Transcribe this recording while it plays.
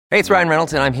Hey, it's Ryan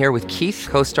Reynolds, and I'm here with Keith,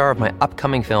 co-star of my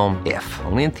upcoming film, If,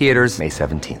 only in theaters May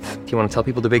 17th. Do you want to tell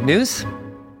people the big news?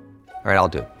 All right, I'll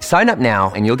do it. Sign up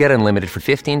now and you'll get unlimited for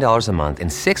 $15 a month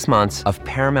and 6 months of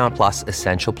Paramount Plus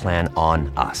Essential Plan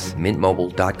on us.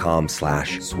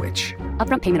 MintMobile.com/switch.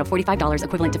 Upfront payment of $45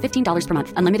 equivalent to $15 per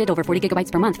month. Unlimited over 40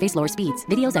 gigabytes per month. Face lower speeds.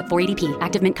 Videos at 480p.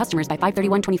 Active Mint customers by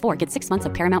 531.24 get 6 months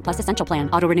of Paramount Plus Essential Plan.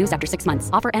 Auto renews after 6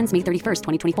 months. Offer ends May 31st,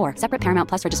 2024. Separate Paramount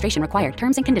Plus registration required.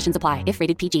 Terms and conditions apply if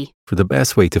rated PG. For the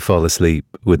best way to fall asleep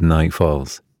with Night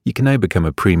Falls, you can now become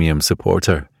a premium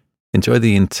supporter. Enjoy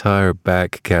the entire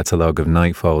back catalogue of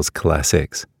Night Falls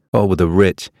classics, all with a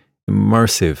rich,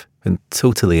 immersive, and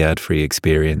totally ad-free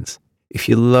experience. If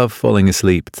you love falling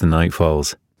asleep to Night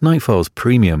Falls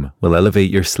Premium will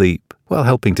elevate your sleep while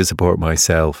helping to support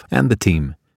myself and the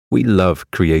team. We love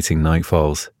creating Night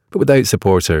Falls, but without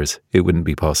supporters, it wouldn't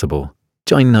be possible.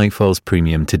 Join Night Falls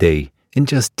Premium today in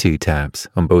just 2 taps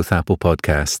on both Apple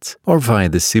Podcasts or via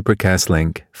the Supercast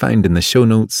link found in the show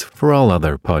notes for all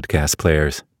other podcast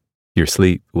players. Your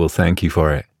sleep will thank you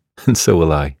for it, and so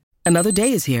will I. Another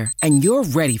day is here, and you're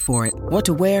ready for it. What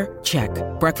to wear? Check.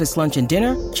 Breakfast, lunch, and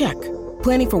dinner? Check.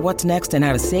 Planning for what's next and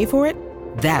how to save for it?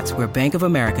 That's where Bank of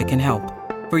America can help.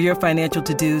 For your financial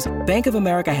to-dos, Bank of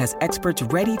America has experts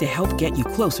ready to help get you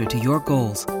closer to your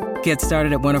goals. Get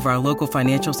started at one of our local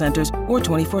financial centers or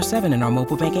 24/7 in our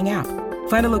mobile banking app.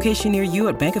 Find a location near you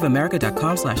at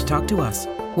bankofamerica.com/talktous.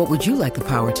 What would you like the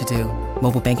power to do?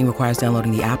 Mobile banking requires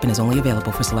downloading the app and is only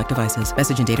available for select devices.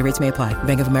 Message and data rates may apply.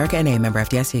 Bank of America N.A., member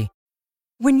FDIC.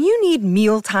 When you need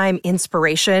mealtime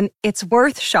inspiration, it's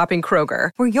worth shopping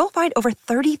Kroger, where you'll find over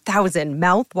 30,000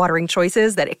 mouth-watering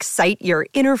choices that excite your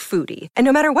inner foodie. And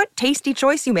no matter what tasty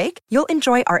choice you make, you'll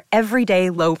enjoy our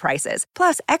everyday low prices,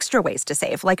 plus extra ways to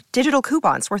save, like digital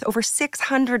coupons worth over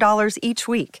 $600 each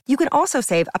week. You can also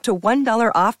save up to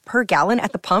 $1 off per gallon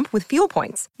at the pump with fuel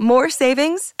points. More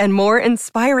savings and more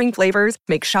inspiring flavors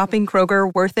make shopping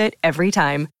Kroger worth it every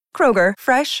time. Kroger,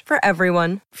 fresh for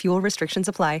everyone. Fuel restrictions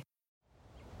apply.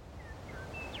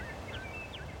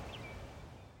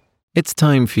 It's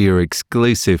time for your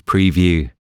exclusive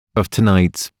preview of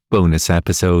tonight's bonus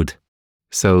episode.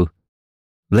 So,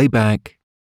 lay back,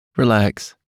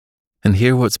 relax, and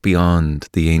hear what's beyond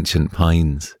the ancient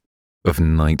pines of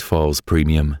Night Falls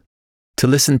Premium. To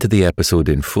listen to the episode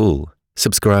in full,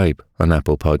 subscribe on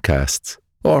Apple Podcasts,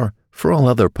 or for all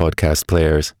other podcast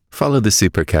players, follow the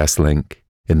Supercast link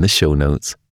in the show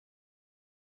notes.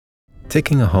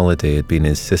 Taking a holiday had been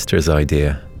his sister's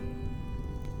idea.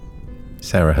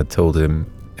 Sarah had told him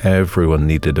everyone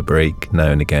needed a break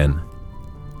now and again,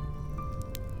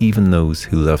 even those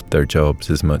who loved their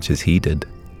jobs as much as he did.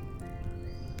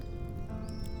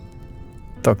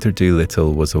 Dr.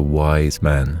 Dolittle was a wise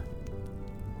man,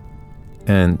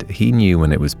 and he knew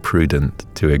when it was prudent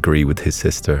to agree with his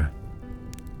sister.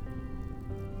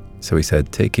 So he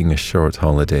said taking a short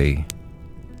holiday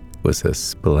was a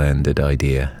splendid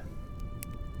idea.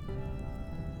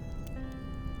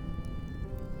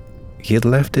 He had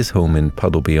left his home in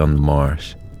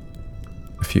Puddleby-on-the-Marsh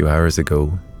a few hours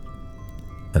ago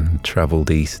and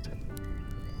travelled east.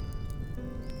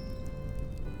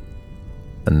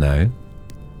 And now,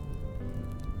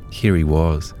 here he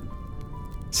was,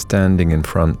 standing in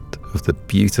front of the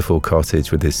beautiful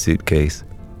cottage with his suitcase.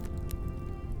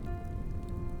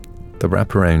 The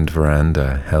wraparound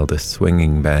veranda held a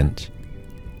swinging bench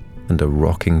and a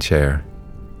rocking chair,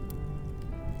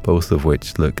 both of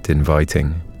which looked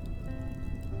inviting,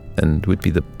 and would be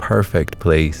the perfect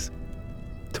place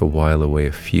to while away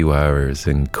a few hours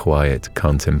in quiet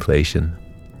contemplation.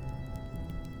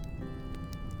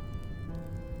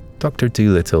 Dr.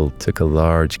 Dolittle took a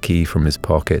large key from his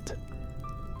pocket,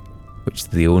 which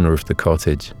the owner of the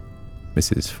cottage,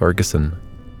 Mrs. Ferguson,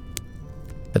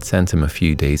 had sent him a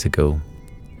few days ago.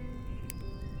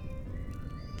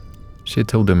 She had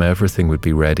told him everything would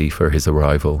be ready for his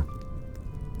arrival,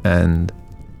 and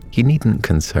he needn't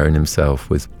concern himself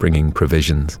with bringing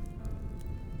provisions,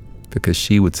 because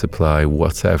she would supply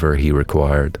whatever he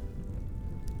required.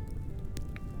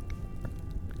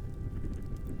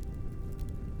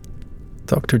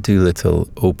 Dr. Dolittle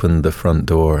opened the front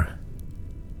door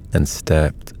and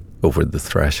stepped over the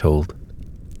threshold.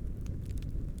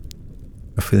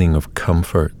 A feeling of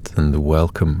comfort and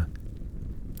welcome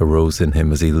arose in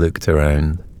him as he looked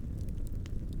around.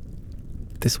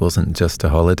 This wasn't just a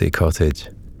holiday cottage.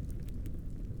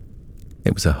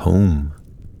 It was a home.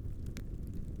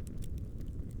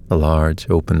 A large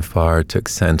open fire took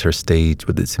centre stage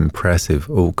with its impressive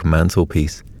oak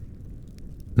mantelpiece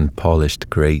and polished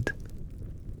grate.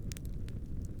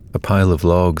 A pile of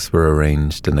logs were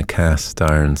arranged in a cast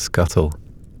iron scuttle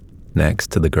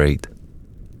next to the grate,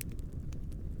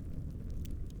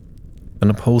 An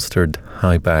upholstered,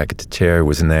 high-backed chair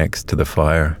was next to the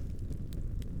fire,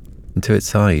 and to its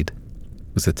side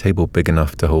was a table big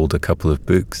enough to hold a couple of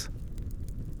books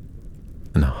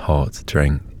and a hot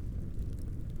drink.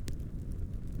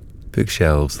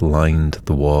 Bookshelves lined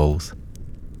the walls,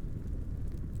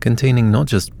 containing not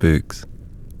just books,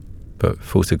 but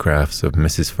photographs of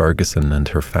Mrs. Ferguson and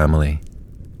her family,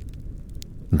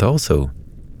 and also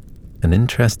an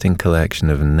interesting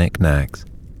collection of knickknacks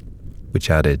which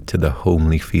added to the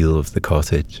homely feel of the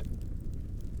cottage.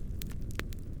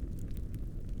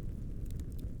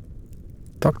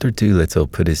 Dr. Dolittle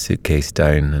put his suitcase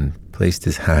down and placed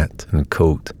his hat and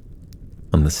coat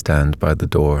on the stand by the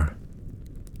door.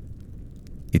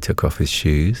 He took off his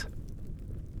shoes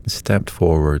and stepped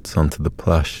forwards onto the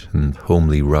plush and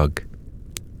homely rug,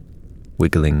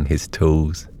 wiggling his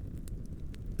toes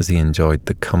as he enjoyed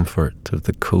the comfort of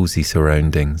the cozy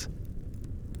surroundings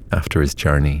after his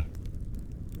journey.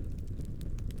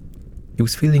 He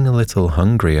was feeling a little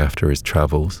hungry after his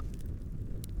travels,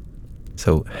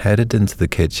 so headed into the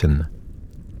kitchen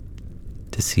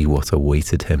to see what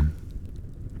awaited him.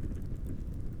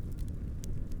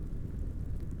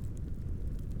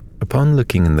 Upon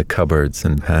looking in the cupboards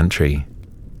and pantry,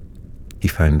 he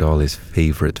found all his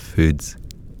favourite foods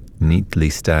neatly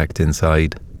stacked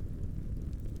inside.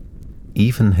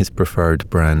 Even his preferred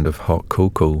brand of hot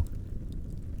cocoa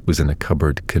was in a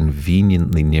cupboard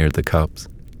conveniently near the cups.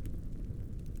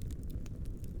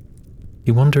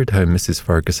 He wondered how Mrs.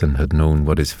 Ferguson had known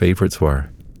what his favourites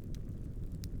were.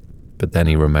 But then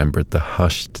he remembered the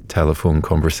hushed telephone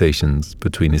conversations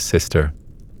between his sister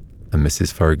and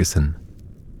Mrs. Ferguson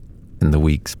in the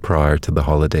weeks prior to the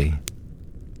holiday.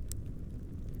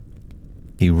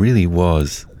 He really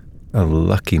was a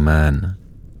lucky man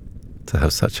to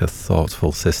have such a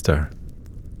thoughtful sister.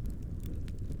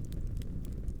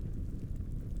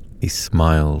 He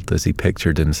smiled as he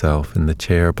pictured himself in the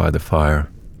chair by the fire,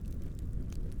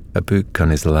 a book on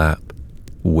his lap,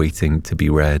 waiting to be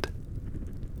read,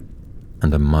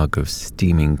 and a mug of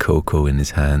steaming cocoa in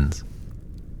his hands.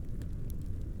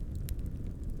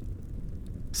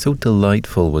 So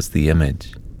delightful was the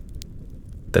image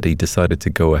that he decided to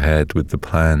go ahead with the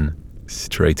plan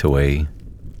straight away.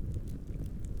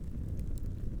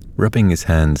 Rubbing his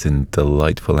hands in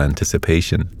delightful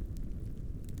anticipation,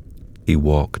 he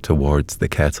walked towards the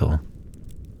kettle.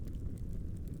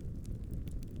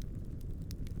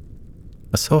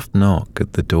 A soft knock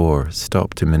at the door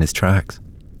stopped him in his tracks.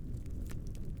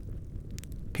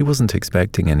 He wasn't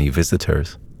expecting any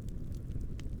visitors.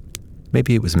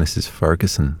 Maybe it was Mrs.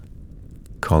 Ferguson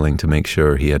calling to make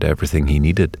sure he had everything he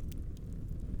needed.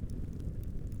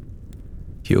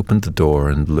 He opened the door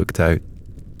and looked out.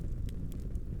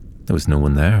 There was no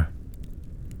one there.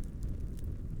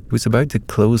 He was about to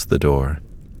close the door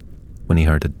when he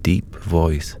heard a deep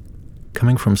voice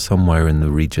coming from somewhere in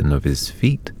the region of his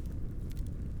feet.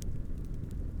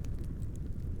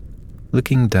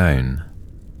 Looking down,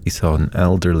 he saw an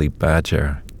elderly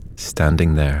badger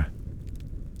standing there.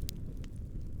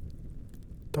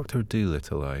 Dr.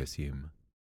 Dolittle, I assume.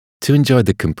 To enjoy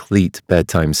the complete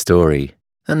bedtime story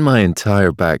and my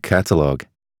entire back catalogue,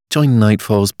 join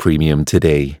Nightfall's Premium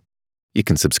today. You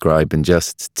can subscribe in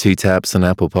just 2 taps on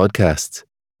Apple Podcasts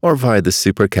or via the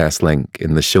Supercast link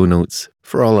in the show notes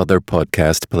for all other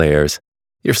podcast players.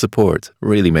 Your support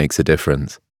really makes a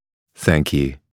difference. Thank you.